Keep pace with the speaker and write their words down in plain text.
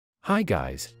Hi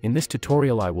guys, in this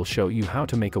tutorial I will show you how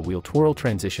to make a wheel twirl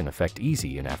transition effect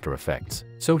easy in After Effects.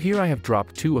 So here I have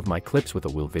dropped 2 of my clips with a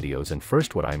wheel videos, and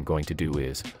first what I am going to do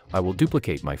is, I will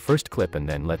duplicate my first clip and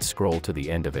then let's scroll to the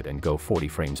end of it and go 40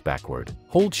 frames backward.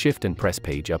 Hold shift and press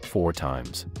page up 4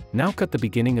 times. Now cut the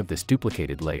beginning of this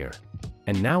duplicated layer.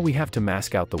 And now we have to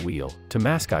mask out the wheel. To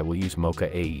mask I will use Mocha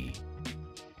AE.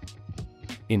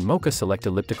 In Mocha select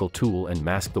elliptical tool and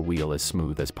mask the wheel as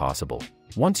smooth as possible.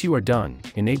 Once you are done,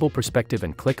 enable perspective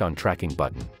and click on tracking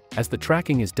button. As the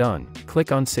tracking is done,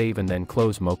 click on save and then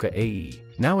close Mocha AE.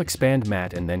 Now expand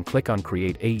matte and then click on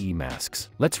create AE masks.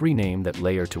 Let's rename that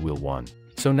layer to wheel 1.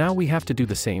 So now we have to do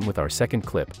the same with our second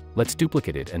clip. Let's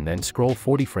duplicate it and then scroll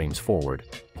 40 frames forward.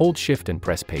 Hold shift and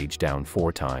press page down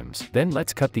 4 times. Then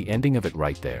let's cut the ending of it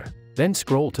right there. Then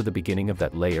scroll to the beginning of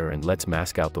that layer and let's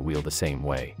mask out the wheel the same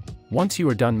way. Once you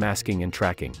are done masking and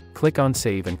tracking, click on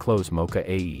save and close Mocha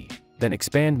AE. Then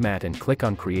expand matte and click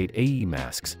on create AE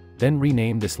masks, then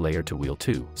rename this layer to wheel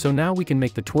 2. So now we can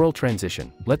make the twirl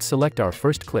transition. Let's select our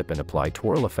first clip and apply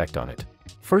twirl effect on it.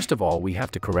 First of all we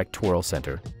have to correct twirl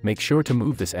center. Make sure to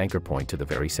move this anchor point to the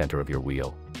very center of your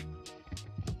wheel.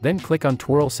 Then click on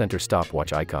twirl center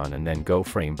stopwatch icon and then go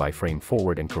frame by frame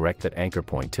forward and correct that anchor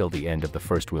point till the end of the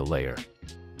first wheel layer.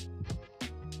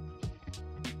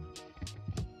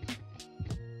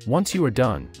 Once you are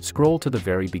done, scroll to the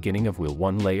very beginning of wheel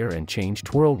 1 layer and change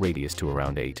twirl radius to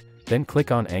around 8, then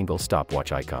click on angle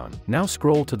stopwatch icon. Now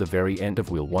scroll to the very end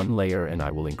of wheel 1 layer and I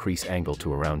will increase angle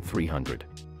to around 300.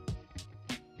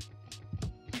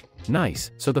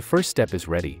 Nice, so the first step is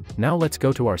ready. Now let's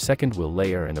go to our second wheel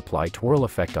layer and apply twirl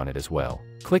effect on it as well.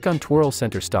 Click on twirl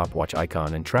center stopwatch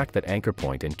icon and track that anchor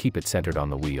point and keep it centered on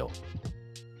the wheel.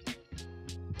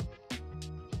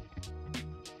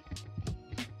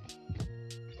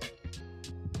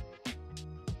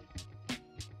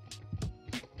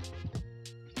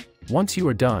 Once you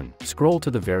are done, scroll to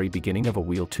the very beginning of a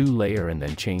wheel 2 layer and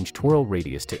then change twirl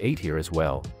radius to 8 here as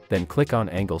well, then click on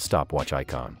angle stopwatch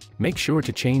icon. Make sure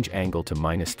to change angle to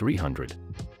 -300.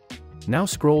 Now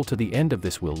scroll to the end of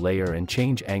this wheel layer and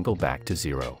change angle back to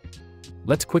 0.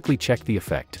 Let's quickly check the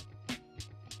effect.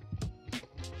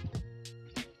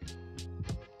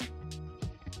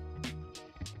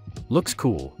 Looks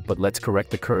cool, but let's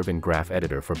correct the curve in Graph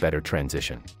Editor for better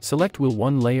transition. Select wheel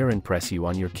 1 layer and press U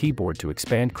on your keyboard to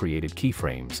expand created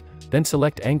keyframes, then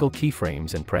select angle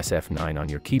keyframes and press F9 on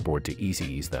your keyboard to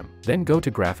ease them. Then go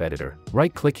to Graph Editor,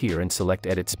 right-click here and select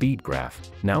Edit Speed Graph.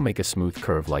 Now make a smooth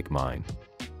curve like mine.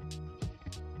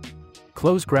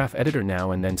 Close Graph Editor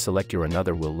now and then select your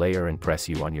another wheel layer and press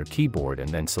U on your keyboard and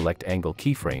then select angle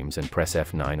keyframes and press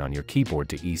F9 on your keyboard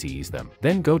to ease them.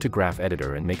 Then go to Graph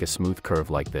Editor and make a smooth curve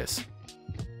like this.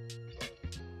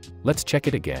 Let's check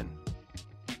it again.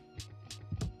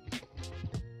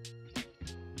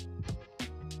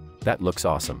 That looks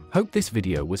awesome. Hope this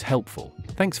video was helpful.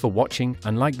 Thanks for watching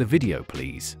and like the video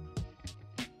please.